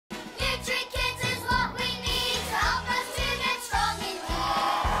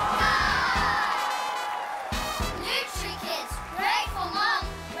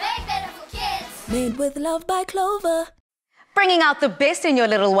Made with love by Clover. Bringing out the best in your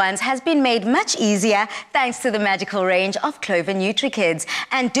little ones has been made much easier thanks to the magical range of Clover Nutrikids.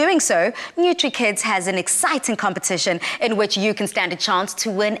 And doing so, Nutrikids has an exciting competition in which you can stand a chance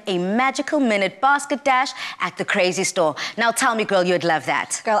to win a magical minute basket dash at the Crazy Store. Now tell me, girl, you'd love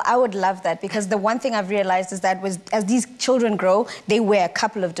that. Girl, I would love that, because the one thing I've realized is that as these children grow, they wear a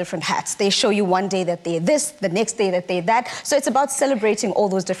couple of different hats. They show you one day that they're this, the next day that they're that. So it's about celebrating all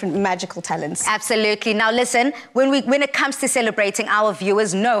those different magical talents. Absolutely. Now listen, when it comes to celebrating, our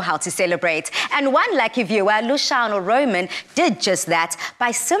viewers know how to celebrate. And one lucky viewer, Lushano Roman, did just that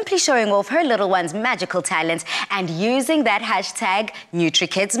by simply showing off her little one's magical talent and using that hashtag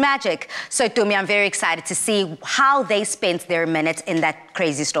NutrikidsMagic. So Tumi, I'm very excited to see how they spent their minute in that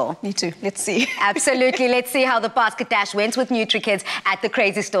Crazy Store. Me too. Let's see. Absolutely. Let's see how the basket dash went with Nutrikids at the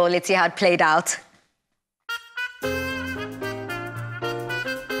Crazy Store. Let's see how it played out.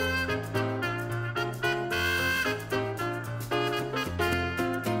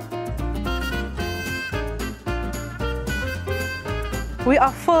 We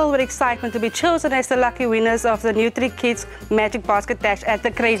are filled with excitement to be chosen as the lucky winners of the NutrikidsMagic Magic Basket Dash at the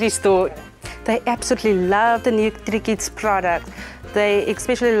Crazy Store. They absolutely love the NutrikidsMagic product. They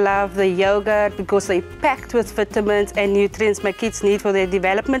especially love the yogurt because they're packed with vitamins and nutrients my kids need for their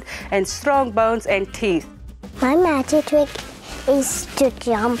development and strong bones and teeth. My magic trick is to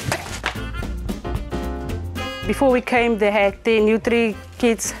jump. Before we came, they had the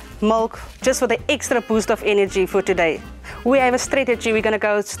NutrikidsMagic milk just for the extra boost of energy for today. We have a strategy. We're going to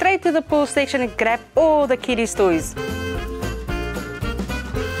go straight to the pool station and grab all the kiddies' toys.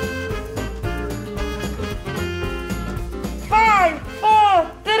 Five, four,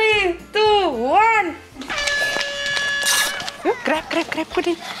 three, two, one. Grab, put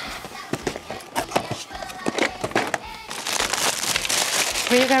in.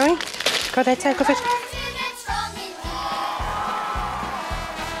 Where are you going? Go that side, go first.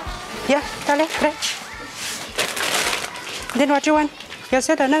 Yeah, Talia, grab. Then what you want? Yes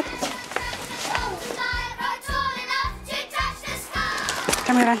or no?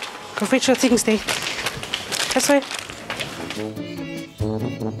 Come here, run. Go fetch your things there. This way.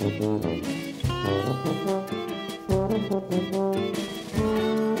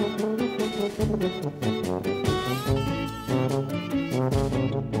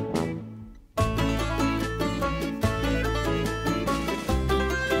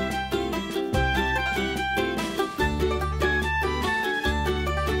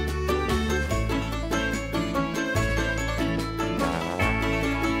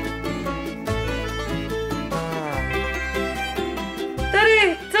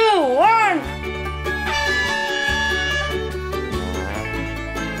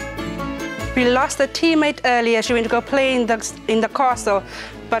 We lost a teammate earlier. She went to go play in the castle,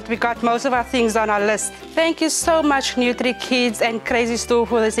 but we got most of our things on our list. Thank you so much, Nutrikids and Crazy Store,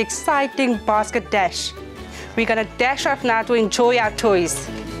 for this exciting basket dash. We're gonna dash off now to enjoy our toys.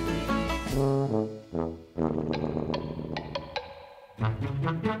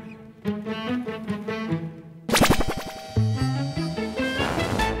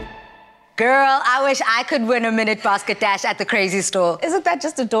 Girl, I wish I could win a minute basket dash at the Crazy Store. Isn't that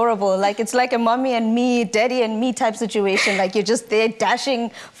just adorable? Like, it's like a mommy and me, daddy and me type situation. Like, you're just there dashing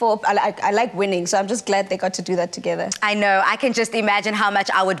for... I like winning, so I'm just glad they got to do that together. I know. I can just imagine how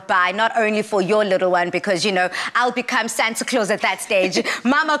much I would buy, not only for your little one, because, you know, I'll become Santa Claus at that stage.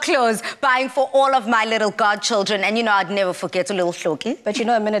 Mama Claus, buying for all of my little godchildren. And, you know, I'd never forget a little Floki. But, you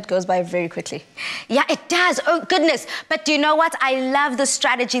know, a minute goes by very quickly. Yeah, it does. Oh, goodness. But do you know what? I love the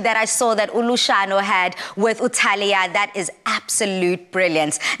strategy that I saw that Lushano had with Utalia. That is absolute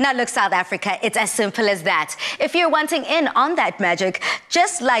brilliance. Now look, South Africa, it's as simple as that. If you're wanting in on that magic,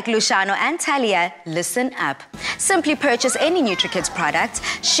 just like Lushano and Talia, listen up. Simply purchase any NutriKids product,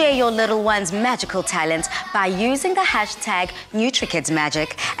 share your little one's magical talent by using the hashtag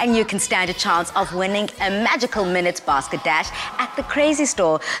NutrikidsMagic, and you can stand a chance of winning a magical minutes basket dash at the Crazy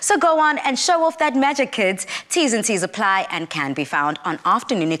Store. So go on and show off that magic, kids. T's and C's apply and can be found on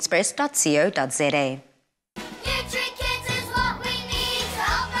afternoonexpress.co.za. NutriKids is what we need to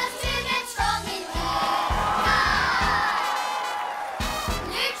help us to get strong in here.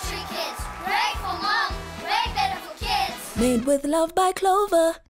 NutriKids, great for mom, way better for kids. Made with love by Clover.